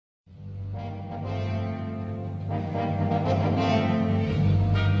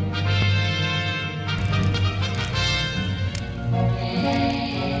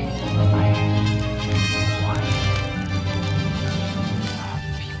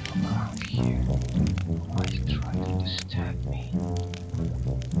you might try to disturb me.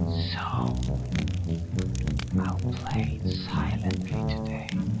 So, I'll play silently today.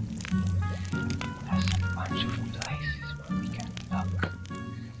 There's a bunch of places where we can look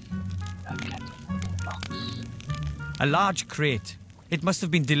at the wooden box. A large crate. It must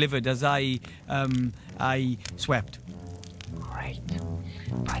have been delivered as I swept. Great.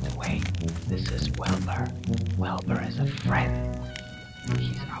 By the way, this is Welber. Welber is a friend.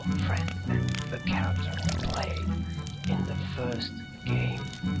 He's our friend and the character we played in the first game.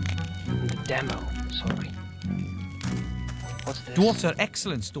 In the demo, sorry. What's this? Dwarfs are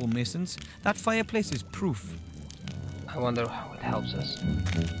excellent stonemasons. That fireplace is proof. I wonder how it helps us.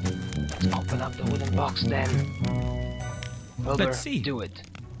 Let's open up the wooden box then. Wilbur, Let's see. Do it.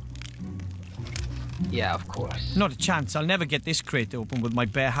 Yeah, of course. Not a chance. I'll never get this crate open with my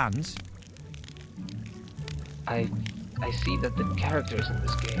bare hands. I see that the characters in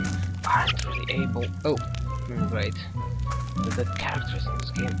this game aren't really able... Oh, great. That the characters in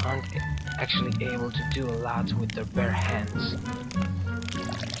this game aren't actually able to do a lot with their bare hands.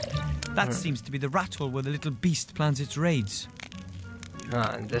 That seems to be the rat hole where the little beast plans its raids.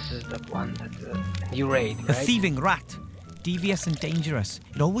 Ah, and this is the one that you raid, right? A thieving rat. Devious and dangerous.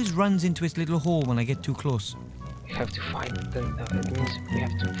 It always runs into its little hole when I get too close. We have to find them. It means we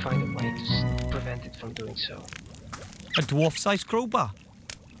have to find a way to prevent it from doing so. A dwarf-sized crowbar.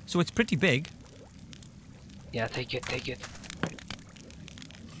 So it's pretty big. Yeah, take it, take it.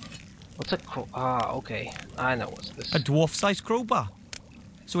 What's a crow? Ah, okay. I know what's this. A dwarf-sized crowbar.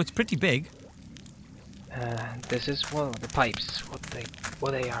 So it's pretty big. This is one of the pipes.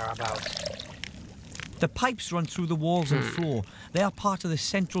 What they are about. The pipes run through the walls and floor. They are part of the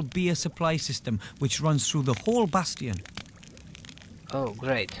central beer supply system, which runs through the whole bastion. Oh,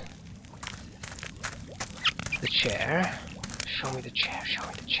 great. The chair. Show me the chair, show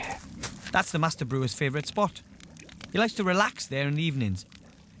me the chair. That's the Master Brewer's favourite spot. He likes to relax there in the evenings.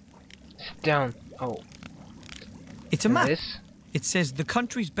 Sit down. Oh. It's a And map. this? It says the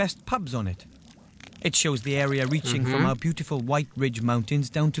country's best pubs on it. It shows the area reaching from our beautiful White Ridge Mountains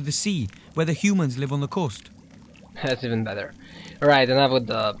down to the sea, where the humans live on the coast. That's even better. Alright, enough with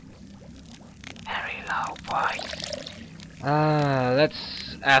the very low voice.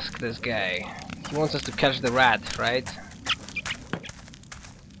 Let's ask this guy. He wants us to catch the rat, right?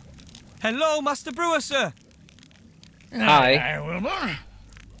 Hello, Master Brewer, sir! Hi. Wilbur.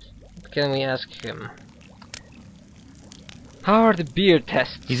 What can we ask him? How are the beer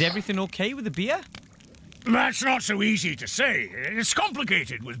tests? Is everything okay with the beer? That's not so easy to say. It's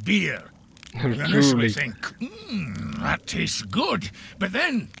complicated with beer. You Truly. initially think, that tastes good, but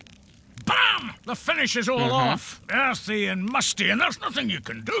then, bam! The finish is all off, earthy and musty, and there's nothing you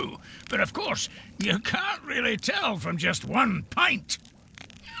can do. But of course, you can't really tell from just one pint.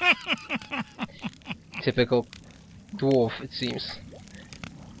 Typical dwarf, it seems.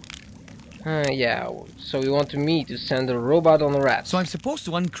 Yeah, so you want me to send a robot on the rat. So I'm supposed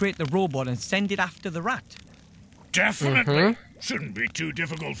to uncrate the robot and send it after the rat. Definitely. Shouldn't be too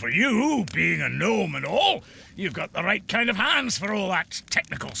difficult for you, being a gnome and all. You've got the right kind of hands for all that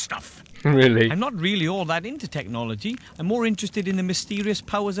technical stuff. Really? I'm not really all that into technology. I'm more interested in the mysterious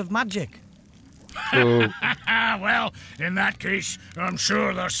powers of magic. Oh. Well, in that case, I'm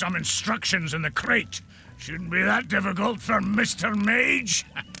sure there's some instructions in the crate. Shouldn't be that difficult for Mr. Mage.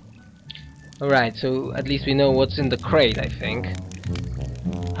 Alright, so at least we know what's in the crate, I think.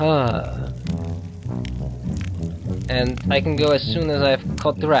 And I can go as soon as I've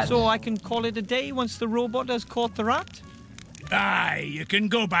caught the rat. So I can call it a day once the robot has caught the rat? Aye, you can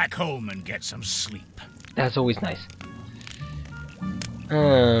go back home and get some sleep. That's always nice.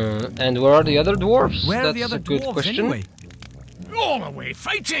 And where are the other dwarves? Where are That's the other a good dwarves question. anyway? All away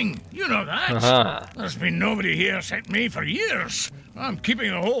fighting, you know that. There's been nobody here except me for years. I'm keeping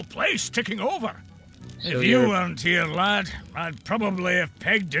the whole place ticking over. So If you weren't here, lad, I'd probably have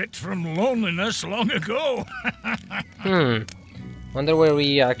pegged it from loneliness long ago. Wonder where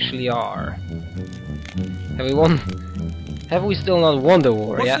we actually are. Have we won? Have we still not won the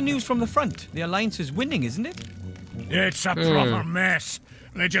war What's yet? the news from the front? The Alliance is winning, isn't it? It's a proper mess.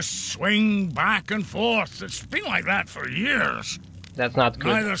 They just swing back and forth. It's been like that for years. That's not good.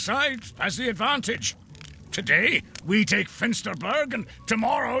 Neither side has the advantage. Today, we take Finsterberg, and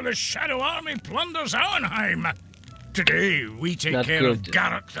tomorrow the Shadow Army plunders Auenheim. Today, we take Not care of good.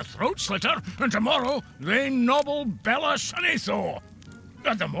 Garrett the Throat Slitter, and tomorrow, they nobble Bella Sunnythaw.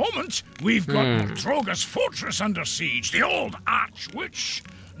 At the moment, we've got Droga's fortress under siege, the old Archwitch.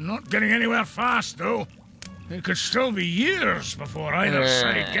 Not getting anywhere fast, though. It could still be years before either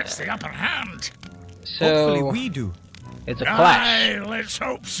side gets the upper hand. So Hopefully we do. It's a clash. Aye, let's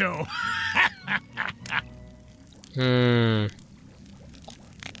hope so. Yeah.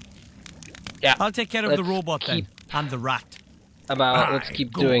 I'll take care of the Let's robot then. keep- And the rat. Let's Aye,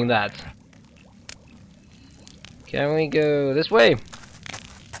 keep go doing on. that. Can we go this way?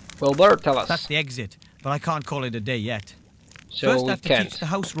 Wilbur, tell us. That's the exit, but I can't call it a day yet. So First, I we have to can't. teach the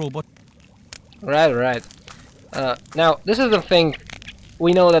house robot. Right. Now, this is the thing.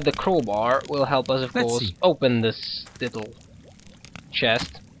 We know that the crowbar will help us, of Let's course, see. open this little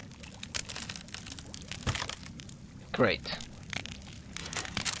chest. Great.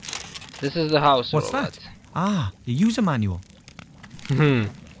 This is the house What's robot. that? Ah, the user manual.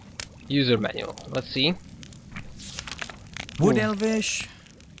 User manual. Let's see. Wood Elvish.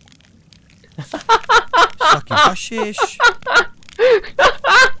 Sucky Bushish.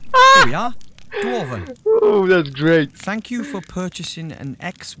 Here we are. Dwarven. Oh, that's great. Thank you for purchasing an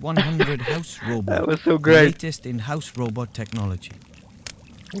X100 house robot. That was so The great. latest in house robot technology.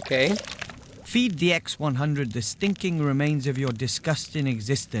 Okay. Feed the X100 the stinking remains of your disgusting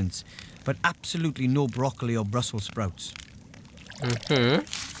existence, but absolutely no broccoli or Brussels sprouts.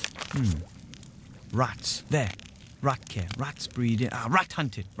 Rats. There. Rat care. Rats breeding. Rat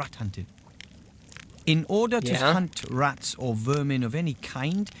hunted. Rat hunted. In order to Yeah. hunt rats or vermin of any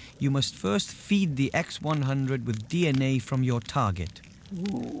kind, you must first feed the X100 with DNA from your target.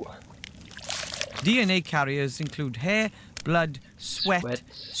 Ooh. DNA carriers include hair, blood, sweat,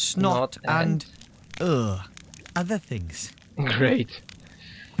 snot, snot, and other things. Great.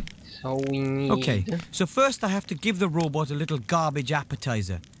 So we need... Okay, so first I have to give the robot a little garbage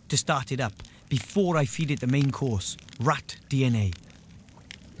appetizer to start it up before I feed it the main course, rat DNA.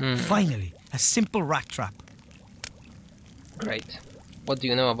 Finally, a simple rat trap. Great. What do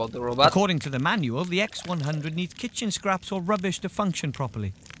you know about the robot? According to the manual, the X100 needs kitchen scraps or rubbish to function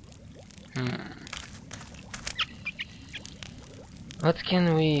properly. What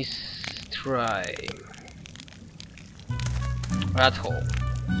can we try? Rat hole.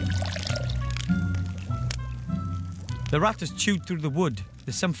 The rat has chewed through the wood.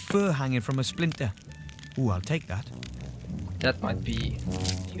 There's some fur hanging from a splinter. Ooh, I'll take that. That might be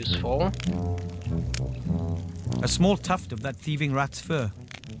useful. A small tuft of that thieving rat's fur.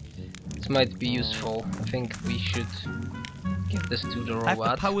 This might be useful. I think we should give this to the I have to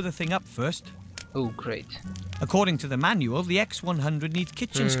robot. power the thing up first. Oh, great. According to the manual, the X100 needs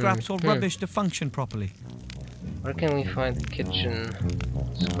kitchen scraps or rubbish to function properly. Where can we find kitchen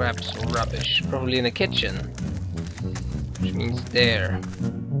scraps or rubbish? Probably in the kitchen. Which means there.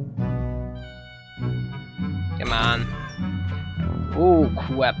 Come on. Oh,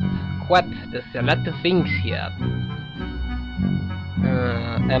 crap. Crap, there's a lot of things here.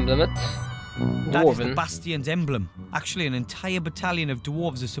 Emblemet. That is the Dwarven. Bastion's emblem. Actually, an entire battalion of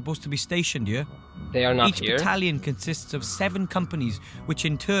dwarves is supposed to be stationed here. They are not Each here. battalion consists of 7 companies, which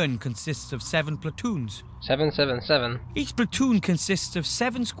in turn consists of 7 platoons. 777. Each platoon consists of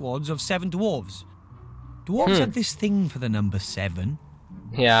 7 squads of 7 dwarves. Dwarves have this thing for the number 7.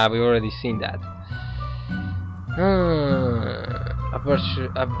 Yeah, we've already seen that.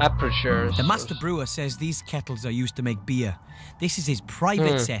 Apertures. The master brewer says these kettles are used to make beer. This is his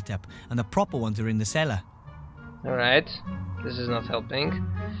private setup, and the proper ones are in the cellar. Alright. This is not helping.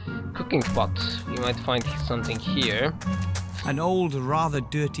 Cooking pot. We might find something here. An old, rather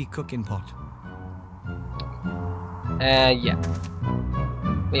dirty cooking pot. Yeah.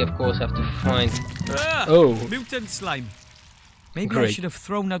 We of course have to find... Ah, Oh. Mutant slime. Maybe I Great. should have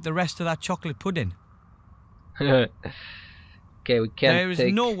thrown out the rest of that chocolate pudding. Okay, we can't There is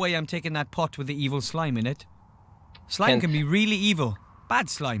take... no way I'm taking that pot with the evil slime in it. Slime Can't- can be really evil. Bad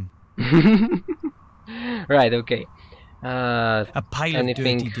slime. Right, okay. A pile of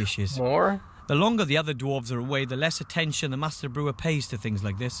Anything dirty dishes. more? The longer the other dwarves are away, the less attention the master brewer pays to things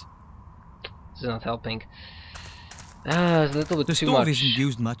like this. This is not helping. It's a little bit The too stove much. isn't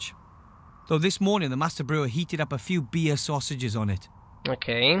used much. Though this morning the master brewer heated up a few beer sausages on it.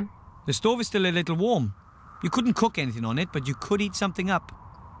 Okay. The stove is still a little warm. You couldn't cook anything on it, but you could heat something up.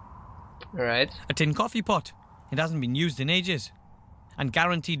 Alright. A tin coffee pot. It hasn't been used in ages. And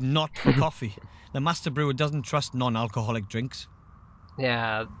guaranteed not for coffee. The master brewer doesn't trust non-alcoholic drinks.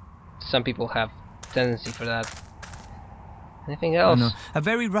 Yeah, some people have tendency for that. Anything Oh, else? no. A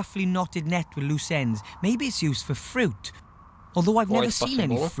very roughly knotted net with loose ends. Maybe it's used for fruit. Although I've never Quite seen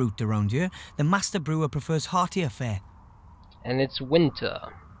any possible. fruit around here, the master brewer prefers heartier fare. And it's winter.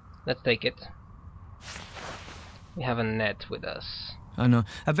 Let's take it. We have a net with us. Oh no,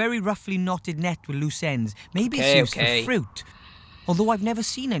 a very roughly knotted net with loose ends. Maybe Okay, it's used okay. for fruit. Although I've never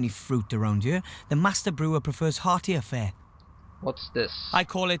seen any fruit around here, the master brewer prefers heartier fare. What's this? I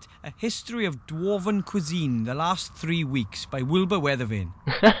call it A History of Dwarven Cuisine, the Last 3 Weeks by Wilbur Weathervane.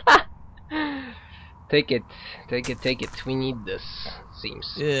 Take it. Take it, take it. We need this,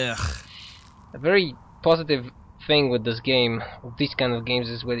 seems. Ugh. A very positive thing with this game, with these kind of games,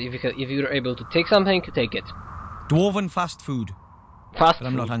 is if you're able to take something, take it. Dwarven fast food. Fast But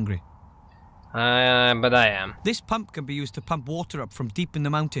I'm not hungry. But I am. This pump can be used to pump water up from deep in the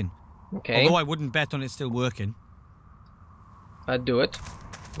mountain. Okay. Although I wouldn't bet on it still working. I'd do it.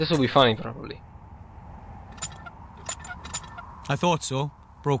 This will be funny, probably. I thought so.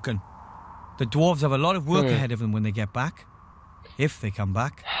 Broken. The dwarves have a lot of work ahead of them when they get back. If they come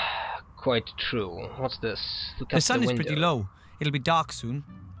back. Quite true. What's this? Look The out sun is window. pretty low. It'll be dark soon.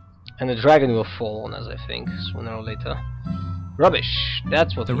 And the dragon will fall on us, I think, sooner or later. Rubbish.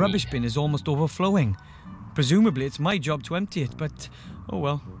 That's what The we rubbish need. bin is almost overflowing. Presumably it's my job to empty it, but oh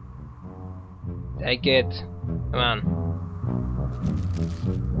well. Take it. Come on.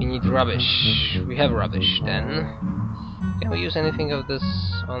 We need rubbish. We have rubbish, then. Can we use anything of this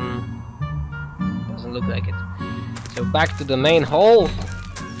on... Doesn't look like it. So back to the main hole.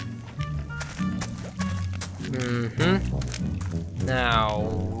 Now,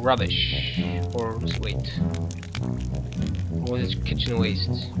 rubbish. Or wait. What is kitchen waste?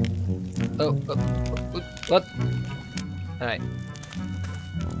 Oh, what? Alright.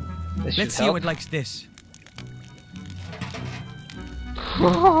 This should Let's see how help. it likes this.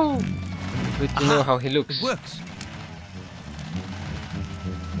 Good to know how he looks. It works.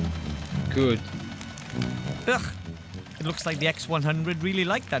 Good. Ugh. It looks like the X100 really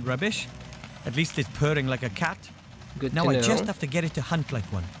liked that rubbish. At least it's purring like a cat. Good Now to know. I just have to get it to hunt like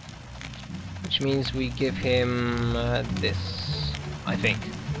one. Which means we give him this, I think.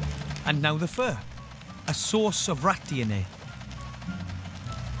 And now the fur. A source of rat DNA.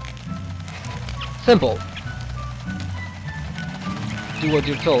 Simple. Do what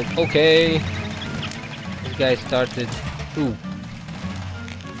you're told. Okay. This guy started. Ooh.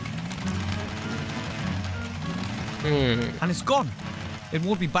 And it's gone. It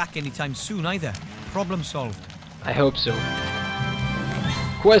won't be back anytime soon either. Problem solved. I hope so.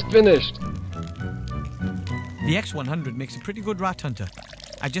 Quest finished. The X100 makes a pretty good rat hunter.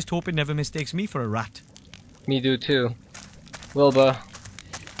 I just hope it never mistakes me for a rat. Me do too. Wilbur.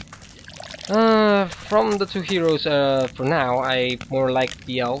 From the two heroes, for now, I more like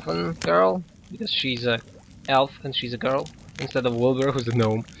the elven girl, because she's a elf and she's a girl, instead of Wilbur, who's a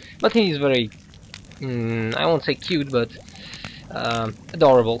gnome. But he's very, I won't say cute, but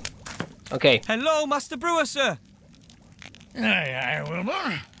adorable. Okay. Hello, Master Brewer, sir. Aye,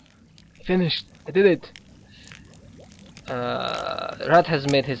 Wilbur. Finished. I did it. Rat has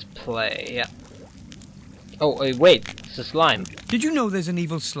made his play, yeah. Oh, wait, it's a slime. Did you know there's an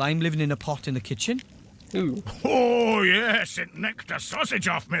evil slime living in a pot in the kitchen? Ooh. Oh, yes, it nicked a sausage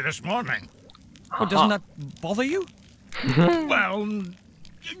off me this morning. Oh, doesn't that bother you? Well,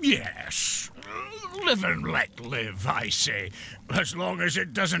 yes. Live and let live, I say. As long as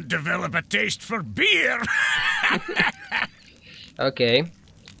it doesn't develop a taste for beer. Okay.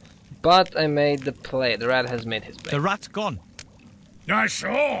 But I made the play. The rat has made his play. The rat's gone. I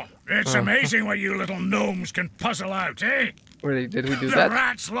saw. It's amazing what you little gnomes can puzzle out, eh? Really, did we do The that?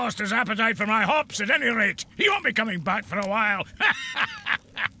 rat's lost his appetite for my hops at any rate. He won't be coming back for a while.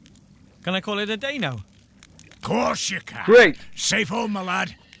 Can I call it a day now? Course you can. Great. Safe home, my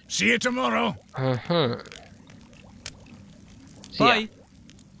lad. See you tomorrow. See ya. Bye.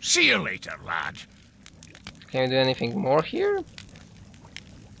 See you later, lad. Can we do anything more here?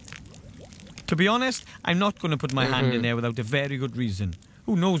 To be honest, I'm not going to put my hand in there without a very good reason.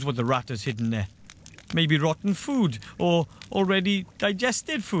 Who knows what the rat has hidden there? Maybe rotten food, or already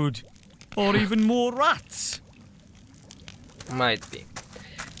digested food, or even more rats. Might be.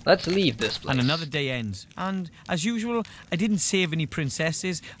 Let's leave this place. And another day ends. And, as usual, I didn't save any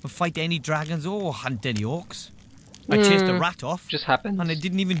princesses, or fight any dragons, or hunt any orcs. I chased a rat off. Just happened. And I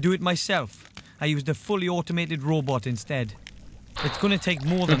didn't even do it myself. I used a fully automated robot instead. It's going to take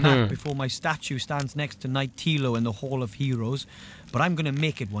more than that before my statue stands next to Knight Tilo in the Hall of Heroes, but I'm going to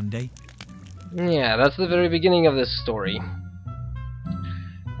make it one day. Yeah, that's the very beginning of this story.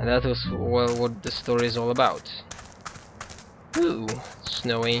 And that was, well, what the story is all about. Ooh,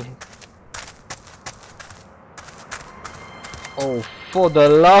 snowy. Oh, for the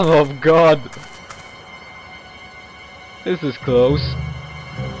love of God! This is close.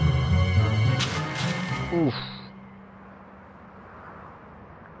 Oof.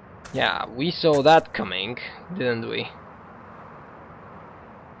 Yeah, we saw that coming, didn't we?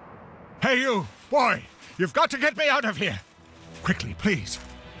 Hey, you! Boy! You've got to get me out of here! Quickly, please.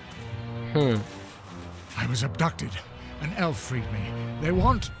 I was abducted An elf freed me. They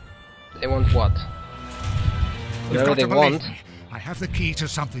want... They want what? You've Whatever got they to believe want. me. I have the key to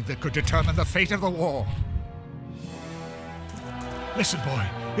something that could determine the fate of the war. Listen, boy.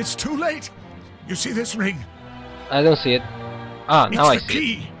 It's too late. You see this ring? I don't see it. Ah, now I It's the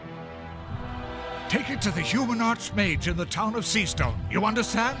see it. key. Take it to the human archmage in the town of Seastone. You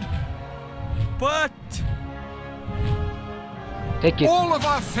understand? But Take it. All of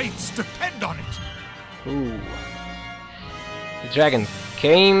our fates depend on it. Ooh. The dragon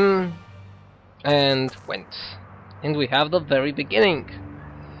came and went. And we have the very beginning.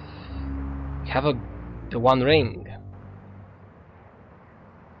 We have the one ring.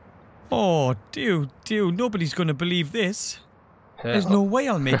 oh, dude, nobody's gonna believe this. There's no way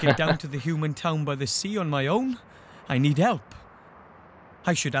I'll make it down to the human town by the sea on my own. I need help.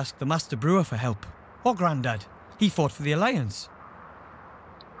 I should ask the Master Brewer for help. Or Grandad. He fought for the Alliance.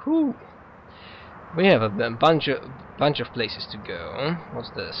 Whew. We have a bunch of places to go. What's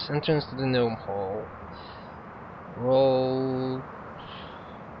this? Entrance to the Gnome Hall. Roll...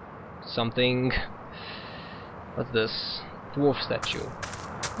 something. What's this? Dwarf statue.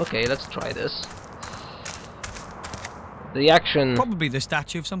 Okay, let's try this. The action... Probably the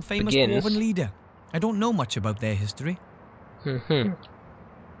statue of some famous begins. dwarven leader. I don't know much about their history.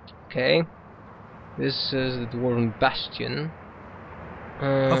 Okay. This is the Dwarven Bastion.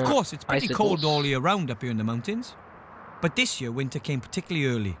 Of course, it's pretty cold icicles. all year round up here in the mountains. But this year, winter came particularly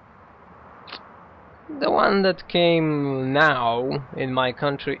early. The one that came now in my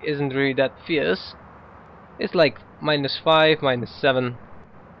country isn't really that fierce. It's like -5, -7.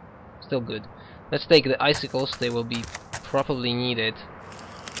 Still good. Let's take the icicles, they will be probably needed.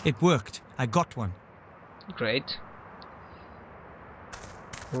 It worked. I got one. Great.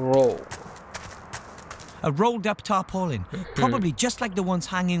 Roll. A rolled up tarpaulin. Probably just like the ones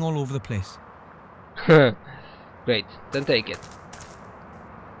hanging all over the place. Great, then take it.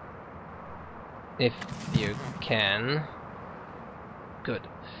 If you can. Good.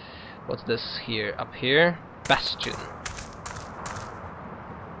 What's this here? Up here? Bastion.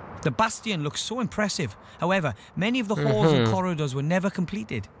 The bastion looks so impressive. However, many of the halls and corridors were never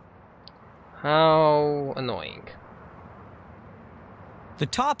completed. How annoying. The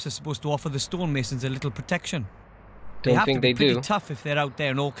tarps are supposed to offer the stonemasons a little protection. Don't have think to be they pretty do. tough if they're out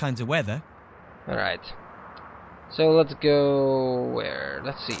there in all kinds of weather. Alright. So let's go where?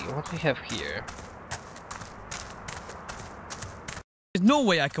 Let's see what we have here. There's no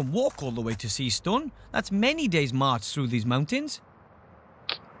way I can walk all the way to Seastone. That's many days' march through these mountains.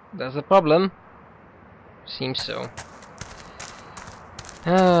 That's a problem. Seems so.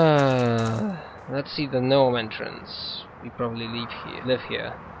 Let's see the gnome entrance. We probably live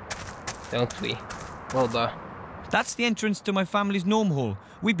here, don't we? Well done. That's the entrance to my family's gnome hole.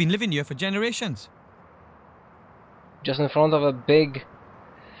 We've been living here for generations. Just in front of a big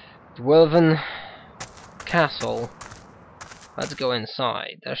dwarven castle. Let's go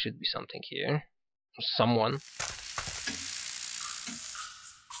inside. There should be something here. Someone.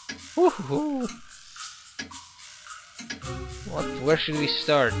 Woohoo! Where should we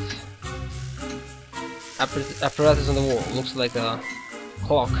start? Apparatus on the wall. Looks like a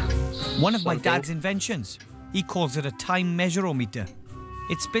clock. One of my Something. dad's inventions. He calls it a time measurometer.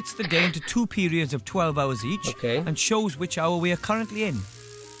 It splits the day into 2 periods of 12 hours each and shows which hour we are currently in.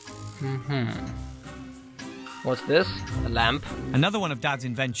 What's this? A lamp? Another one of Dad's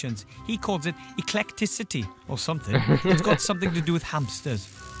inventions. He calls it eclecticity or something. It's got something to do with hamsters.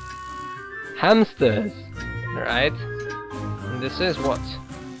 Hamsters! Right. And this is what?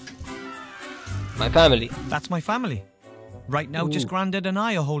 My family. That's my family. Right now, just Grandad and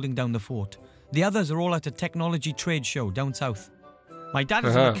I are holding down the fort. The others are all at a technology trade show down south. My dad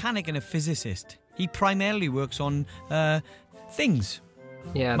is a mechanic and a physicist. He primarily works on, things.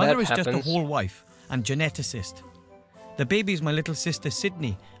 Yeah, Mother that is happens. just a whole wife and geneticist. The baby is my little sister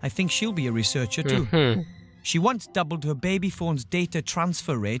Sydney. I think she'll be a researcher too. She once doubled her baby phone's data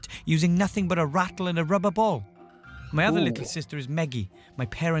transfer rate using nothing but a rattle and a rubber ball. My other little sister is Meggie, my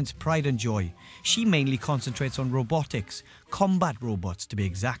parents' pride and joy. She mainly concentrates on robotics, combat robots to be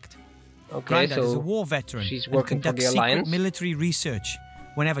exact. Okay, Grandad so is a war veteran she's and working for conducts the secret Alliance? military research.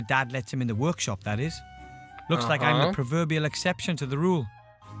 Whenever Dad lets him in the workshop, that is. Looks like I'm the proverbial exception to the rule.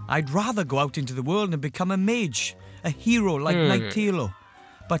 I'd rather go out into the world and become a mage, a hero like Knight Tilo.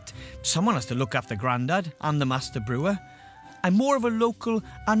 But someone has to look after Grandad and the Master Brewer. I'm more of a local,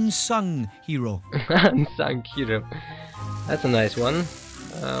 unsung hero. Unsung hero. That's a nice one.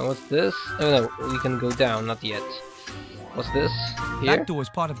 What's this? Oh no, we can go down, not yet. What's this? Here? That door is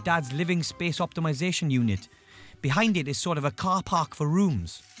part of Dad's living space optimization unit. Behind it is sort of a car park for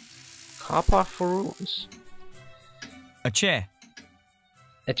rooms. Car park for rooms. A chair.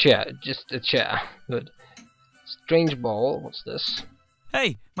 A chair, just a chair. Good. Strange ball. What's this?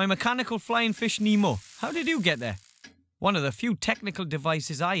 Hey, my mechanical flying fish Nemo. How did you get there? One of the few technical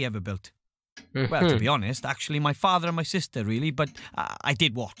devices I ever built. Well, to be honest, actually my father and my sister really, but I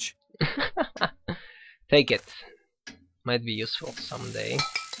did watch. Take it. Might be useful someday.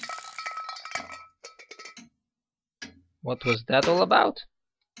 What was that all about?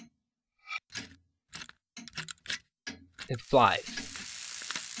 It flies.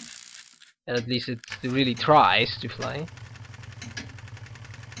 At least it really tries to fly.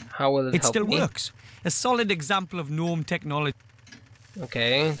 How will it help still me? works. A solid example of gnome technology.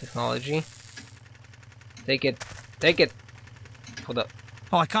 Okay, technology. Take it. Take it. For the...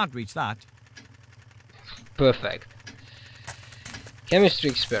 Oh, I can't reach that. Perfect. Chemistry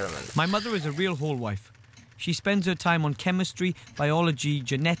experiment. My mother is a real whole wife. She spends her time on chemistry, biology,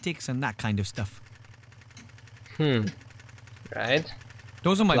 genetics and that kind of stuff. Right.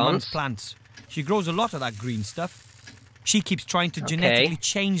 Those are my Plants? mum's plants. She grows a lot of that green stuff. She keeps trying to genetically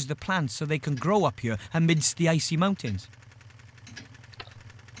change the plants so they can grow up here amidst the icy mountains.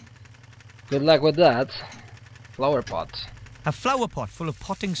 Good luck with that. Flower pot. A flower pot full of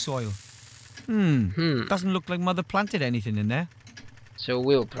potting soil. Doesn't look like Mother planted anything in there. So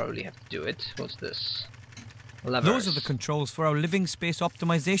we'll probably have to do it. What's this? Levers. Those are the controls for our living space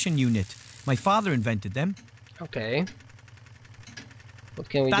optimization unit. My father invented them. Okay. What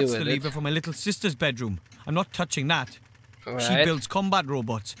can we do with it? That's the lever for my little sister's bedroom. I'm not touching that. Right. She builds combat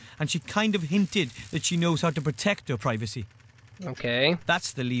robots, and she kind of hinted that she knows how to protect her privacy. Okay.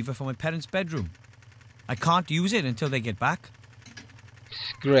 That's the lever for my parents' bedroom. I can't use it until they get back.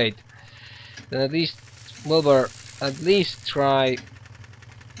 Great. Then at least, Wilbur, at least try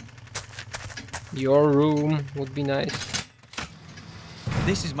your room would be nice.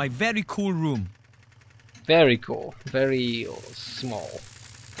 This is my very cool room. Very cool. Very small.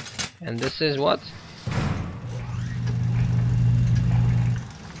 And this is what?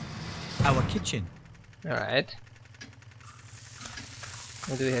 Our kitchen. Alright.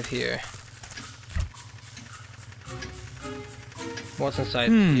 What do we have here? What's inside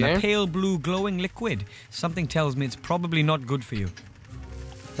here? A pale blue glowing liquid. Something tells me it's probably not good for you.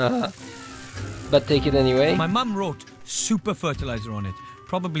 But take it anyway. My mum wrote super fertilizer on it.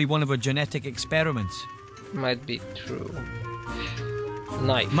 Probably one of her genetic experiments. Might be true.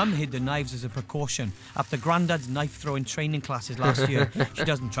 Knife. Mum hid the knives as a precaution. After Grandad's knife throwing training classes last year, she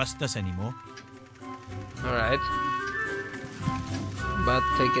doesn't trust us anymore. Alright. But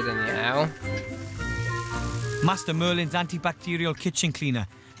take it anyhow. Master Merlin's antibacterial kitchen cleaner.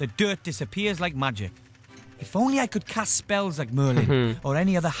 The dirt disappears like magic. If only I could cast spells like Merlin, or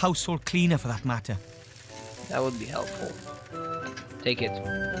any other household cleaner for that matter. That would be helpful. Take it.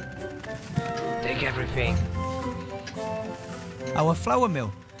 Take everything. Our flour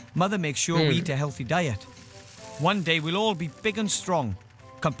mill. Mother makes sure we eat a healthy diet. One day we'll all be big and strong,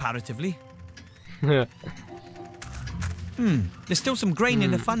 comparatively. There's still some grain in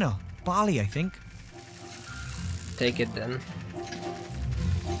the funnel. Barley, I think. Take it then.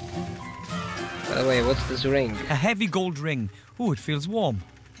 By the way, what's this ring? A heavy gold ring. Ooh, it feels warm.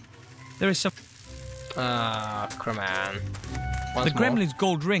 There is some... Ah, come on. The gremlin's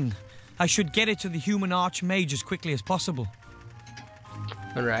gold ring. I should get it to the human archmage as quickly as possible.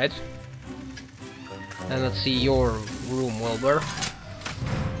 Alright. And let's see your room, Wilbur.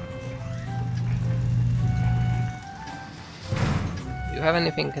 Do you have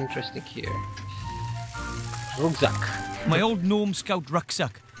anything interesting here? Rucksack. My old gnome scout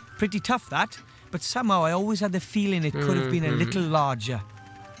rucksack. Pretty tough, that. But somehow I always had the feeling it could have been a little larger.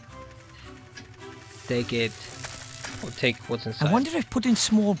 Take it. Or take what's inside. I wonder if putting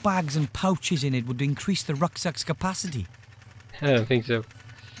small bags and pouches in it would increase the rucksack's capacity. I don't think so.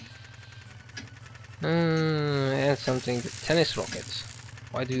 And something. Tennis rackets.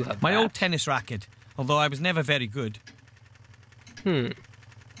 Why do you have My that? old tennis racket, although I was never very good. Might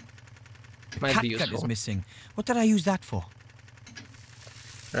be Catgut useful. is missing. What did I use that for?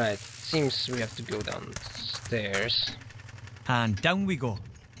 Right. Seems we have to go downstairs. And down we go.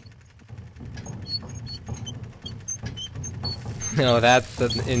 No, that's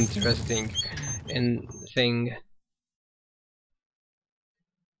an interesting thing.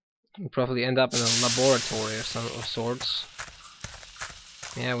 We'll probably end up in a laboratory of some sorts.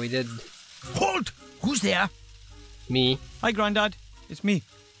 Yeah, we did. Halt! Who's there? Me. Hi, Grandad. It's me.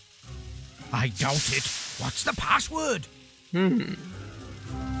 I doubt it. What's the password?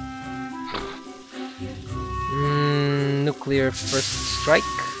 Nuclear first strike.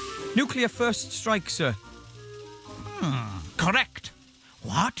 Nuclear first strike, sir. Correct.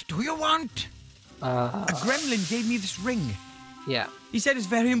 What do you want? A gremlin gave me this ring. Yeah. He said it's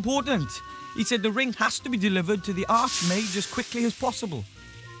very important. He said the ring has to be delivered to the Archmage as quickly as possible.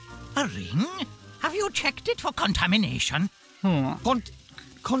 A ring? Have you checked it for contamination? What?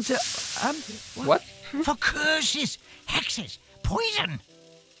 What? For curses, hexes, poison?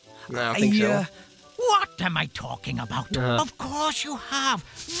 No, I think so. What am I talking about? Of course you have.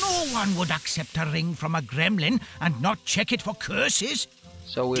 No one would accept a ring from a gremlin and not check it for curses.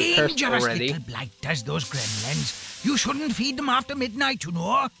 So we're cursed Dangerous already. little blighters, those gremlins. You shouldn't feed them after midnight, you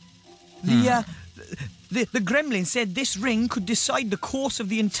know. The gremlin said this ring could decide the course of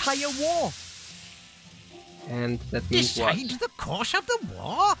the entire war. And that means what? Decide the course of the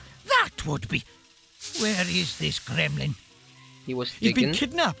war? That would be... Where is this gremlin? He was He's been taken.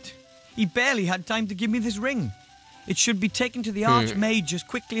 kidnapped. He barely had time to give me this ring. It should be taken to the Archmage as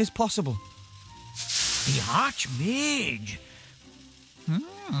quickly as possible. The Archmage?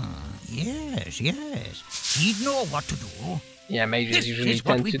 Yes. He'd know what to do. Yeah, mages This usually is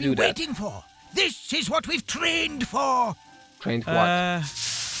what tend we've to been do that. waiting for. This is what we've trained for. Trained what?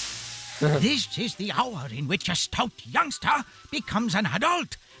 This is the hour in which a stout youngster becomes an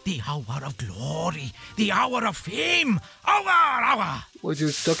adult. The hour of glory. The hour of fame. Hour! What are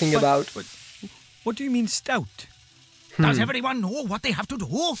you talking about? What do you mean stout? Does everyone know what they have to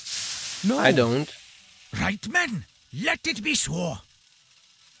do? No. I don't. Right, men. Let it be so.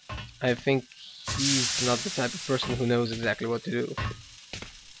 I think he's not the type of person who knows exactly what to do.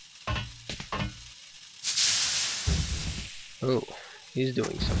 Oh, he's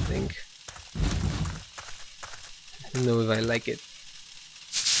doing something. I don't know if I like it.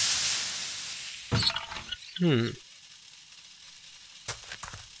 There's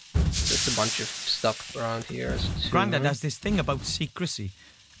a bunch of stuff around here. Grandad has this thing about secrecy.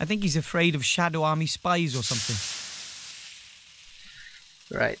 I think he's afraid of Shadow Army spies or something.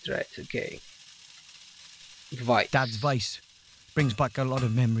 Right, okay. Vice. Dad's vice. Brings back a lot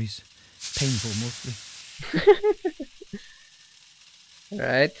of memories. Painful, mostly.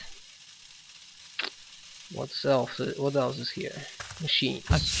 Right. What else is here? Machines.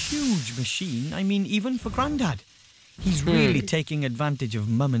 A huge machine. I mean, even for Grandad. He's really taking advantage of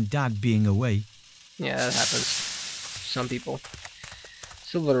Mum and Dad being away. Yeah, that happens. Some people.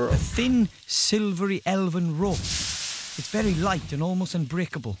 Silver rope. A thin, silvery elven rope. It's very light and almost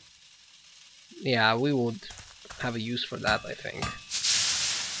unbreakable. Yeah, we would have a use for that, I think.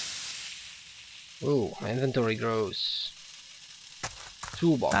 Ooh, my inventory grows.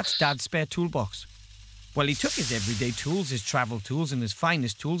 Toolbox. That's Dad's spare toolbox. Well, he took his everyday tools, his travel tools, and his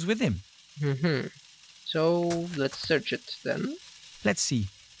finest tools with him. So, let's search it then. Let's see.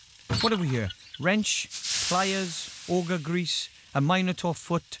 What have we here? Wrench, pliers, auger grease, a minotaur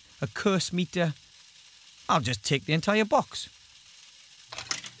foot, a curse meter. I'll just take the entire box.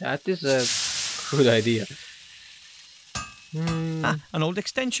 That is a good idea. An old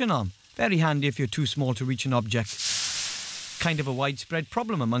extension arm. Very handy if you're too small to reach an object. Kind of a widespread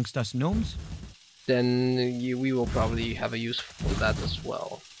problem amongst us gnomes. Then we will probably have a use for that as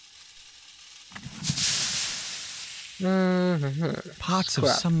well. Parts of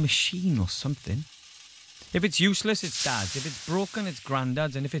some machine or something. If it's useless, it's Dad's. If it's broken, it's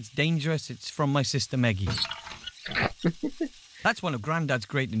Grandad's. And if it's dangerous, it's from my sister Meggie. That's one of Grandad's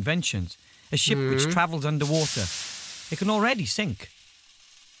great inventions. A ship which travels underwater. It can already sink.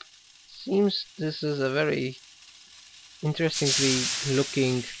 Seems this is a very interestingly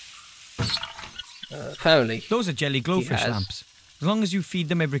looking family. Those are jelly glowfish lamps. As long as you feed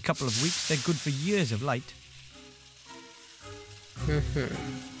them every couple of weeks, they're good for years of light.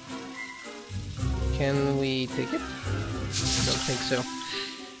 Can we take it? I don't think so.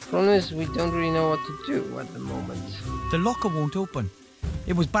 Problem is, we don't really know what to do at the moment. The locker won't open.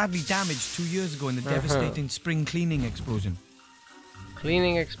 It was badly damaged 2 years ago in the devastating spring cleaning explosion.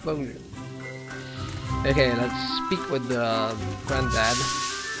 Cleaning explosion. Okay, let's speak with the Granddad.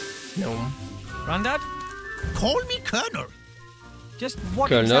 Gnome. Grandad? Call me Colonel. Just what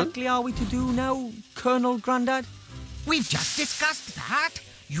Colonel? exactly are we to do now, Colonel Grandad? We've just discussed that.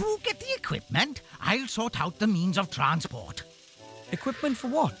 You get the equipment. I'll sort out the means of transport. Equipment for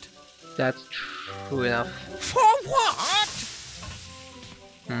what? That's true enough. For what?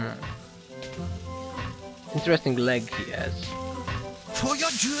 Interesting leg he has. For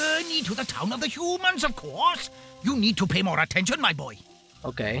your journey to the town of the humans, of course. You need to pay more attention, my boy.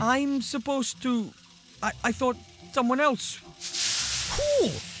 Okay. I'm supposed to... I thought someone else.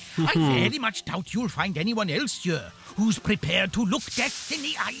 Who? I very much doubt you'll find anyone else here who's prepared to look death in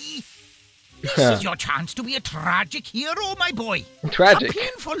the eye. This is your chance to be a tragic hero, my boy. Tragic? A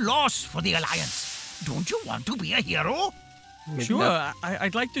painful loss for the Alliance. Don't you want to be a hero? Maybe Sure, not.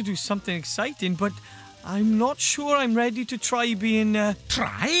 I'd like to do something exciting, but I'm not sure I'm ready to try being...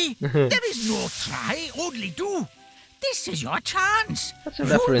 Try? There is no try, only do. This is your chance. That's a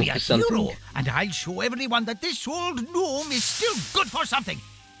You'll reference be a to something. hero, and I'll show everyone that this old gnome is still good for something.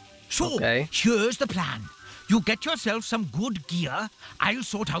 So, Okay. here's the plan. You get yourself some good gear. I'll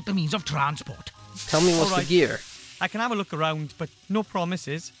sort out the means of transport. Tell me what's Alright. the gear. I can have a look around, but no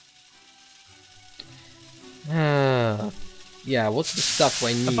promises. Yeah, what's the stuff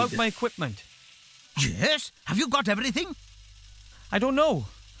I need? About my equipment. Yes? Have you got everything? I don't know.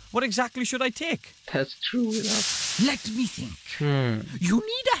 What exactly should I take? That's true enough. Let me think. You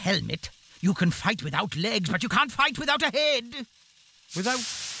need a helmet. You can fight without legs, but you can't fight without a head. Without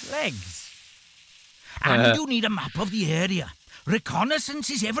legs? And you need a map of the area. Reconnaissance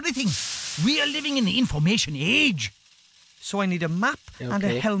is everything. We are living in the information age. So I need a map and a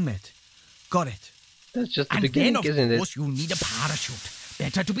Okay. helmet. Got it. That's just the And beginning, then, of isn't course, you need a parachute.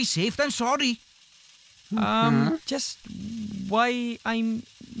 Better to be safe than sorry. Just why I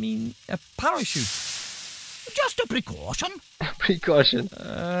mean a parachute. Just a precaution. it? Precaution.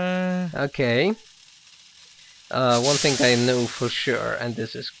 Okay. One thing I know for sure, and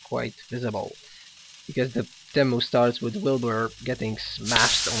this is quite visible, because the demo starts with Wilbur getting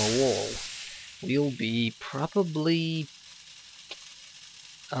smashed on a wall. We'll be probably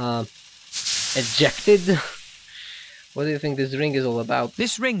ejected. What do you think this ring is all about?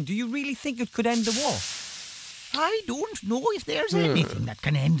 This ring, do you really think it could end the war? I don't know if there's anything that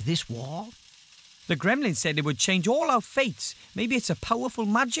can end this war. The gremlin said it would change all our fates. Maybe it's a powerful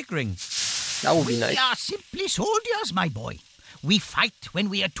magic ring. That would be We nice. are simply soldiers, my boy. We fight when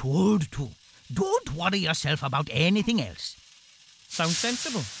we are told to. Don't worry yourself about anything else. Sounds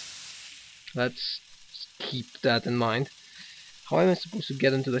sensible. Let's keep that in mind. How am I supposed to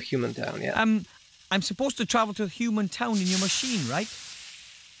get into the human town? Yeah. I'm supposed to travel to a human town in your machine, right?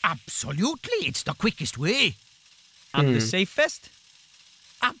 Absolutely, it's the quickest way. And the safest?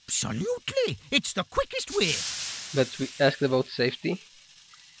 Absolutely, it's the quickest way. But we asked about safety.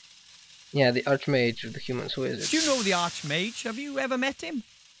 Yeah, the Archmage of the humans. Who is Do it? you know the Archmage? Have you ever met him?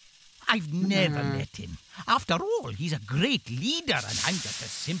 I've never met him. After all, he's a great leader, and I'm just a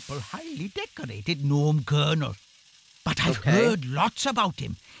simple, highly decorated gnome colonel. But I've Okay. heard lots about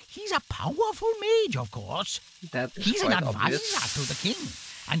him. He's a powerful mage, of course. That is He's an quite advisor obvious. to the king,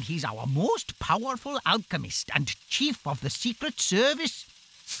 and he's our most powerful alchemist and chief of the Secret Service.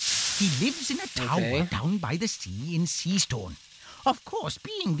 He lives in a tower Okay. down by the sea in Seastone. Of course,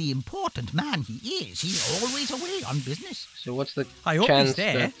 being the important man he is, he's always away on business. So what's the I hope chance he's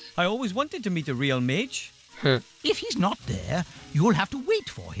there. that... I always wanted to meet a real mage. If he's not there, you'll have to wait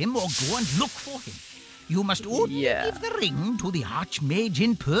for him or go and look for him. You must only Yeah. give the ring to the Archmage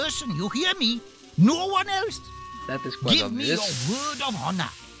in person, you hear me? No one else. That is quite Give me your obvious. word of honor.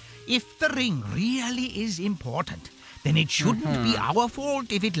 If the ring really is important, then it shouldn't be our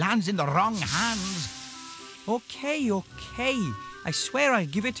fault if it lands in the wrong hands. Okay. I swear I'll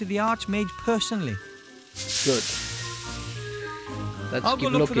give it to the Archmage personally. Good. Let's I'll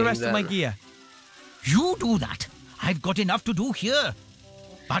keep go look for the looking rest of my then. gear. You do that. I've got enough to do here.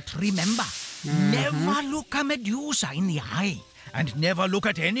 But remember, never look a Medusa in the eye, and never look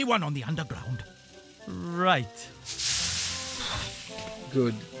at anyone on the underground. Right.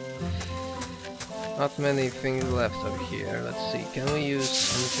 Good. Not many things left over here. Let's see. Can we use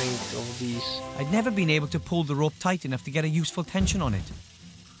anything of these? I'd never been able to pull the rope tight enough to get a useful tension on it.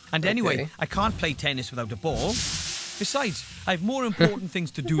 And anyway, Okay. I can't play tennis without a ball. Besides, I have more important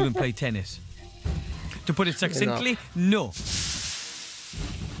things to do than play tennis. To put it succinctly, no.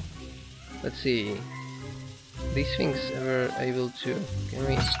 Let's see. These things ever able to... Can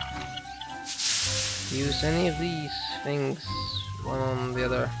we use any of these things one on the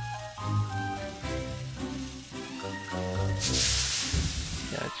other?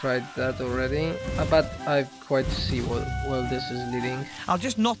 Yeah, I tried that already. But I quite see where this is leading. I'll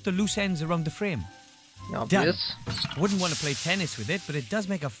just knot the loose ends around the frame. Obvious. I wouldn't want to play tennis with it, but it does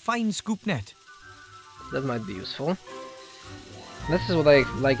make a fine scoop net. That might be useful. This is what I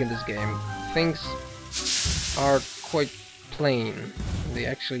like in this game. Things are quite plain. They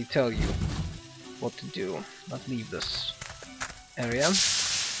actually tell you what to do. Not leave this area.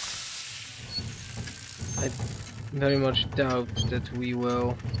 I very much doubt that we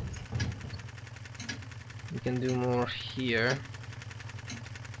can do more here.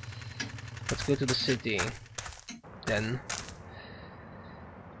 Let's go to the city then.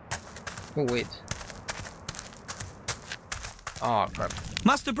 Oh wait. Oh crap.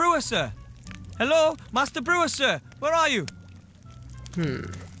 Master Brewer, sir! Hello? Master Brewer, sir! Where are you?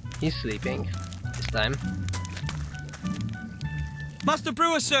 He's sleeping this time. Master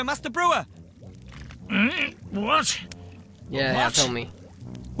Brewer, sir! Master Brewer! What? Yeah, What? tell me.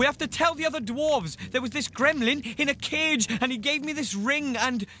 We have to tell the other dwarves. There was this gremlin in a cage, and he gave me this ring,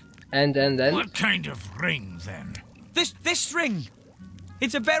 and And What kind of ring, then? this ring.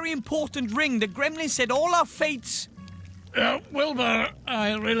 It's a very important ring. The gremlin said all our fates. Wilbur,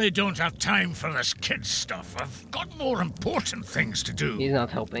 I really don't have time for this kid stuff. I've got more important things to do. he's not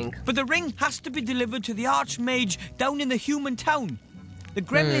helping. But the ring has to be delivered to the Archmage down in the human town. The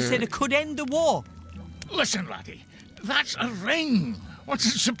gremlin said it could end the war. Listen, laddie, that's a ring. What's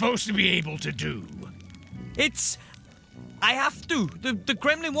it supposed to be able to do? I have to. The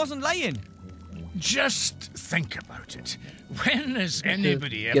gremlin wasn't lying. Just think about it. When has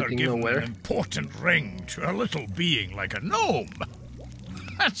anybody ever getting given nowhere. an important ring to a little being like a gnome?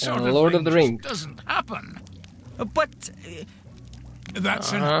 That sort of Lord thing of the just Rings. doesn't happen. But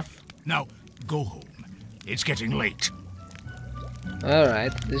That's enough. Now, go home. It's getting late.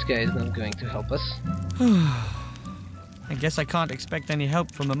 Alright, this guy is not going to help us. I guess I can't expect any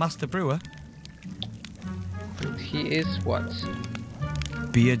help from the Master Brewer. And he is what?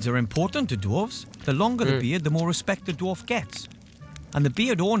 Beards are important to dwarves. The longer the beard, the more respect the dwarf gets. And the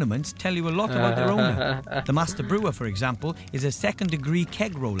beard ornaments tell you a lot about their owner. The Master Brewer, for example, is a second-degree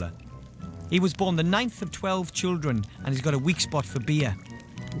keg roller. He was born the 9th of 12 children, and he's got a weak spot for beer.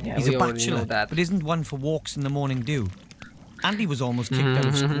 Yeah, He's we a already know bachelor, that. but isn't one for walks in the morning dew. And he was almost kicked out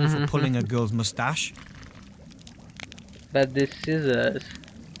of school for pulling a girl's moustache. But the scissors.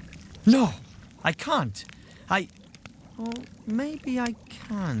 No, I can't. Oh, maybe I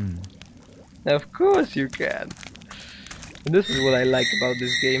can. Of course you can. And this is what I like about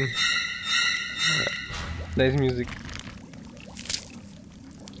this game. Nice music.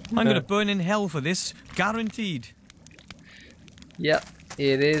 I'm gonna burn in hell for this, guaranteed. Yeah,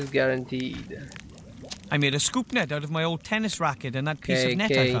 it is guaranteed. I made a scoop net out of my old tennis racket and that piece of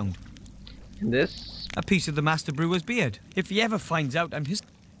net I Okay. found. And this? A piece of the Master Brewer's beard. If he ever finds out I'm his...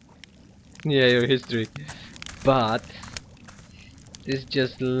 Yeah, your history. But this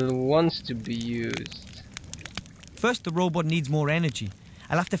just wants to be used. First, the robot needs more energy.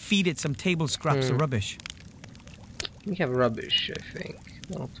 I'll have to feed it some table scraps or rubbish. We have rubbish, I think,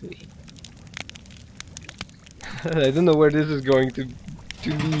 don't we? I don't know where this is going to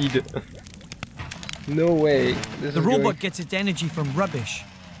lead. No way. This The is robot going... gets its energy from rubbish.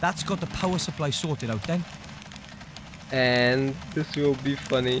 That's got the power supply sorted out then. And this will be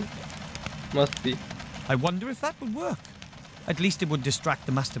funny. Must be. I wonder if that would work. At least it would distract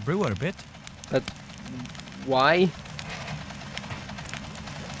the Master Brewer a bit. But why?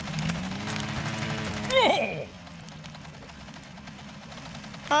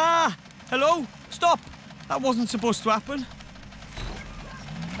 Ah! Hello? Stop! That wasn't supposed to happen.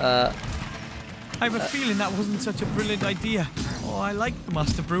 I have a feeling that wasn't such a brilliant idea. Oh, I like the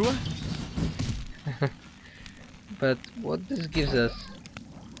Master Brewer. But what this gives us?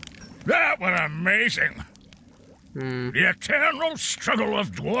 That was amazing. The eternal struggle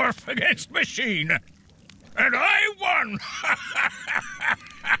of dwarf against machine. And I won!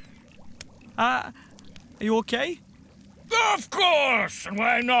 Are you okay? Of course! And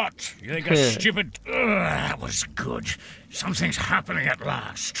why not? You think a stupid... that was good. Something's happening at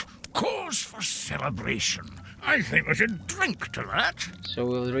last. Cause for celebration. I think we should drink to that. So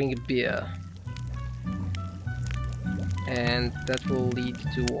we'll drink a beer. And that will lead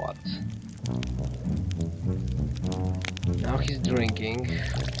to what? Now he's drinking.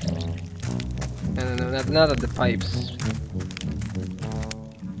 No, not at the pipes.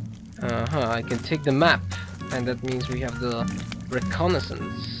 I can take the map. And that means we have the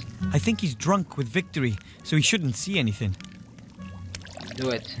reconnaissance. I think he's drunk with victory, so he shouldn't see anything. Do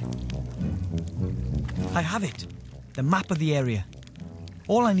it. I have it. The map of the area.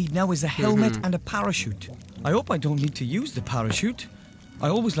 All I need now is a helmet and a parachute. I hope I don't need to use the parachute. I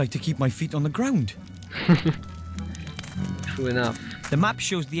always like to keep my feet on the ground. True enough. The map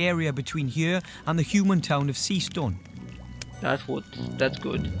shows the area between here and the human town of Seastone. That's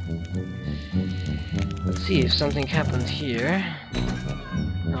good. Let's see if something happened here.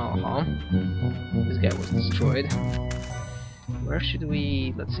 This guy was destroyed. Where should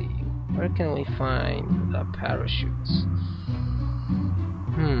we... let's see. Where can we find the parachutes?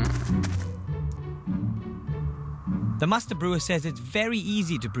 The Master Brewer says it's very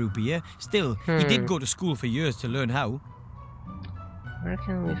easy to brew beer. Still, he did go to school for years to learn how. Where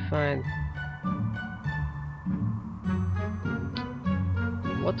can we find...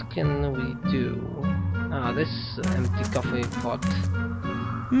 what can we do? This empty coffee pot.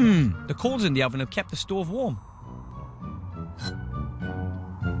 The coals in the oven have kept the stove warm.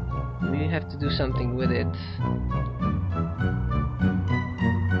 We have to do something with it.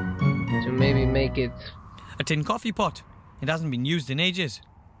 And maybe make it... A tin coffee pot. It hasn't been used in ages.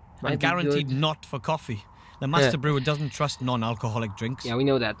 Might And be guaranteed good. not for coffee. The master brewer doesn't trust non-alcoholic drinks. Yeah, we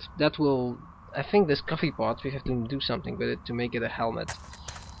know that. That will... I think this coffee pot, we have to do something with it to make it a helmet.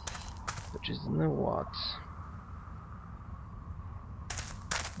 Which is, you know what?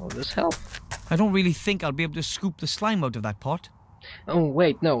 Will this help? I don't really think I'll be able to scoop the slime out of that pot. Oh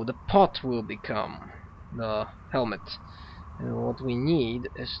wait, no, the pot will become the helmet. And what we need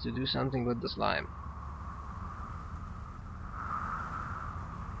is to do something with the slime.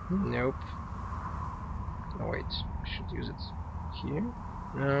 Nope. Oh wait, I should use it here?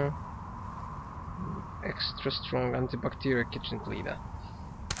 No. Extra strong antibacterial kitchen cleaner.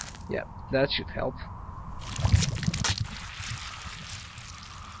 Yeah, that should help.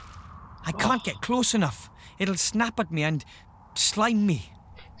 I can't get close enough. It'll snap at me and slime me.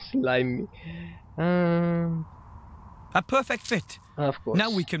 Slimy. A perfect fit. Of course.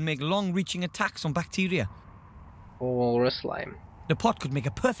 Now we can make long-reaching attacks on bacteria. Or a slime. The pot could make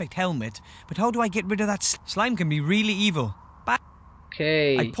a perfect helmet, but how do I get rid of that? Slime can be really evil.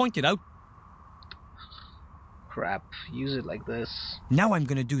 Okay. I pointed out. Crap. Use it like this. Now I'm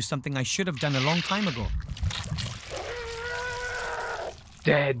going to do something I should have done a long time ago.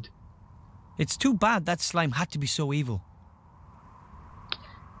 Dead. It's too bad that slime had to be so evil.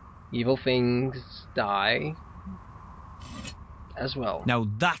 Evil things die as well. Now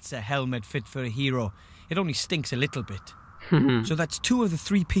that's a helmet fit for a hero. It only stinks a little bit. So that's 2 of the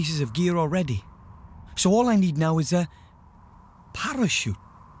 3 pieces of gear already. So all I need now is a parachute.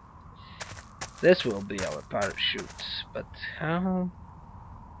 This will be our parachute, but how?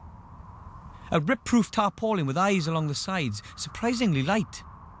 A rip-proof tarpaulin with eyes along the sides, surprisingly light.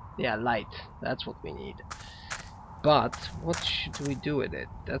 Yeah, light. That's what we need. But what should we do with it?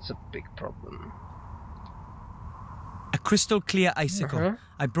 That's a big problem. A crystal clear icicle.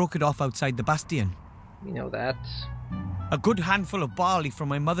 I broke it off outside the bastion. We know that. A good handful of barley from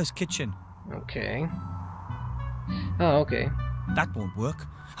my mother's kitchen. Okay. Oh, okay. That won't work.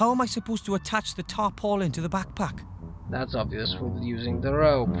 How am I supposed to attach the tarpaulin to the backpack? That's obvious with using the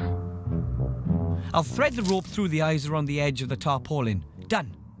rope. I'll thread the rope through the eyes around the edge of the tarpaulin.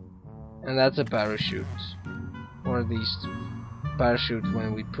 Done. And that's a parachute. Or at least parachute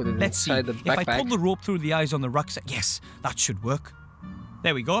when we put it Let's see. inside the If backpack. I pull the rope through the eyes on the rucksack... Yes, that should work.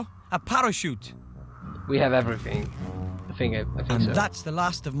 There we go. A parachute. We have everything. I think And so. that's the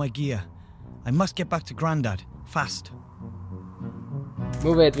last of my gear. I must get back to Grandad. Fast.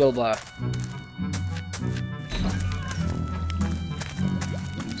 Move it, Wilbur.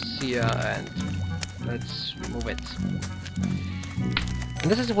 See ya, and let's move it.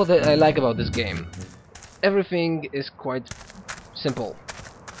 And this is what I like about this game. Everything is quite simple.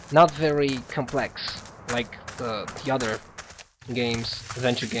 Not very complex, like the other games,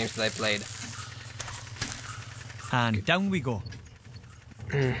 adventure games that I played. And down we go.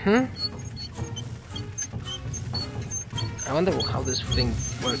 I wonder how this thing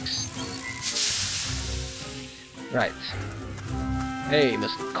works. Right. Hey,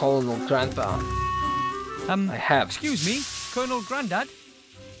 Mr. Colonel Grandpa. I have. Excuse me, Colonel Grandad?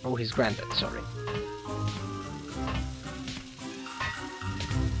 Oh, his granddad, sorry.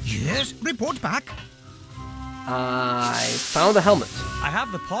 Yes, report back. I found a helmet. I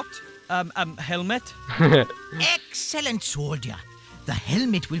have the pot. Helmet. Excellent, soldier. The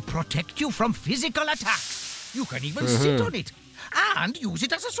helmet will protect you from physical attacks. You can even sit on it and use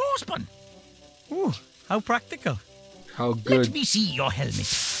it as a saucepan. Ooh, how practical. How good. Let me see your helmet.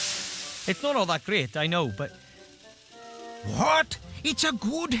 It's not all that great, I know, but... What? It's a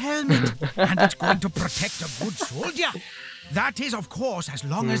good helmet, and it's going to protect a good soldier. That is, of course, as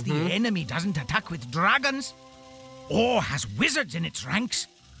long as the enemy doesn't attack with dragons, or has wizards in its ranks,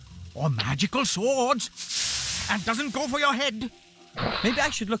 or magical swords, and doesn't go for your head. Maybe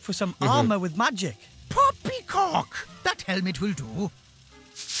I should look for some armor with magic. Poppycock! That helmet will do.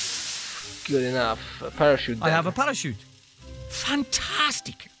 Good enough. A parachute then. I have a parachute.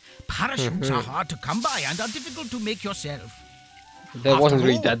 Fantastic. Parachutes are hard to come by and are difficult to make yourself. That wasn't After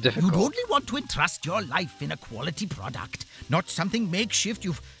really all, that difficult. You'd only want to entrust your life in a quality product, not something makeshift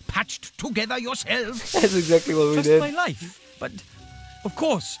you've patched together yourself. That's exactly what we Just did. my life. But, of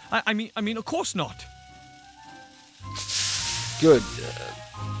course. I mean, of course not. Good.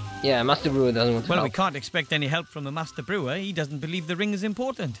 Yeah, Master Brewer doesn't want to Well, help. we can't expect any help from the Master Brewer. He doesn't believe the ring is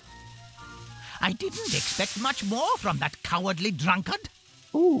important. I didn't expect much more from that cowardly drunkard.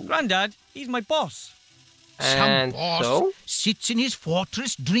 Ooh. Grandad, he's my boss. And Some boss so? sits in his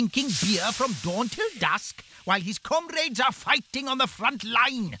fortress drinking beer from dawn till dusk while his comrades are fighting on the front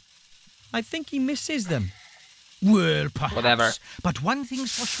line. I think he misses them. Well, perhaps. Whatever. But one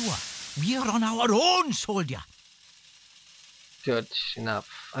thing's for sure. We are on our own, soldier. Good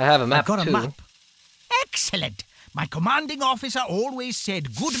enough. I have a map I've got too. a map. Excellent. My commanding officer always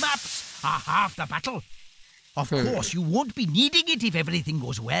said good maps are half the battle. Of course, you won't be needing it if everything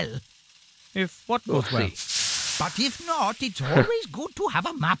goes well. If what We'll goes well? see. But if not, it's always good to have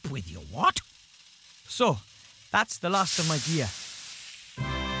a map with you, what? So, that's the last of my gear.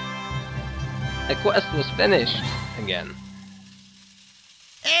 The quest was finished again.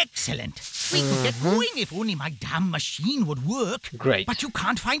 Excellent. We could get going if only my damn machine would work. Great. But you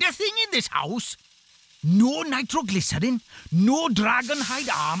can't find a thing in this house. No nitroglycerin, no dragonhide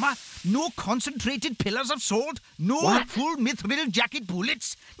armor, no concentrated pillars of salt, no What? full mithril jacket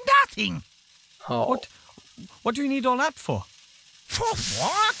bullets, nothing. Oh. What do you need all that for? For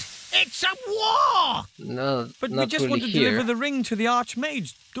what? It's a war! No, But not we just really want to here. deliver the ring to the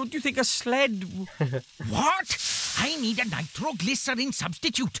Archmage. Don't you think a sled... What? I need a nitroglycerin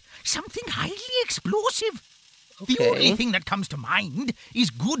substitute. Something highly explosive. The Okay. only thing that comes to mind is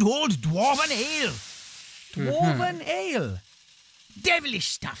good old dwarven ale. Dwarven ale? Devilish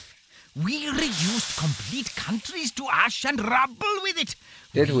stuff. We reduced complete countries to ash and rubble with it.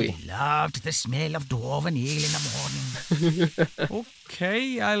 Did we? Loved the smell of dwarven ale in the morning.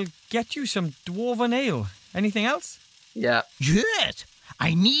 Okay, I'll get you some dwarven ale. Anything else? Yeah. Yes,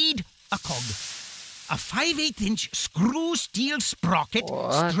 I need a cog. A 5/8 inch screw steel sprocket,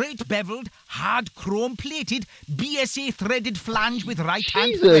 What? straight beveled, hard chrome plated, BSA threaded flange with right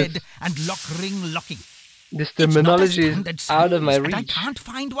hand Jesus. thread and lock ring locking. This It's not a terminology standard is out of my size, and I reach. can't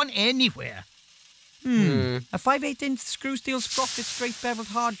find one anywhere. A 5/8 inch screw steel sprocket, straight beveled,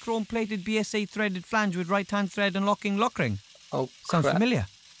 hard chrome plated BSA threaded flange with right hand thread and locking lock ring. Oh, Sounds crap. familiar.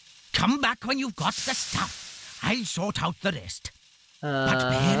 Come back when you've got the stuff. I'll sort out the rest. But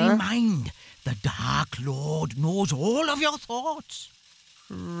bear Uh-huh. in mind, the Dark Lord knows all of your thoughts.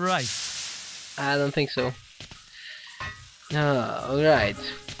 Right. I don't think so. Alright.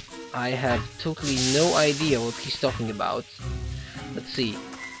 I have totally no idea what he's talking about. Let's see.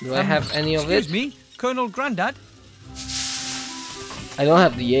 Do I have any of it? Excuse me, Colonel Grandad? I don't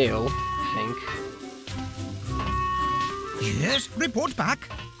have the ale, I think. Yes, report back.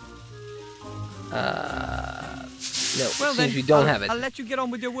 No, Well it then, seems we don't I'll, have it. I'll let you get on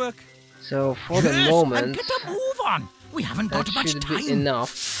with your work. So for the Yes, and moment, get a move on. We haven't that got much should be time.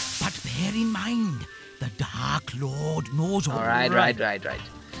 enough. But bear in mind, the Dark Lord knows all. Alright, right.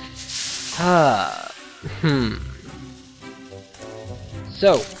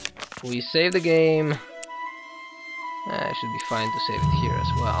 So, we save the game. It should be fine to save it here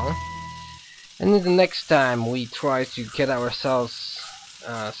as well. And then the next time we try to get ourselves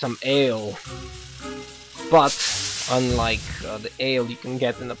some ale. But, unlike the ale you can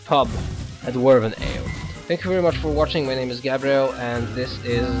get in a pub, a dwarven ale. Thank you very much for watching. My name is Gabriel, and this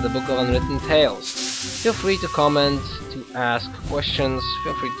is the Book of Unwritten Tales. Feel free to comment, to ask questions,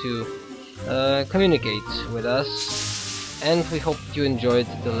 feel free to communicate with us, and we hope you enjoyed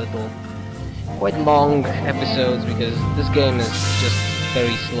the little, quite long episodes, because this game is just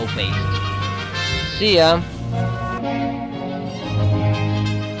very slow paced. See ya!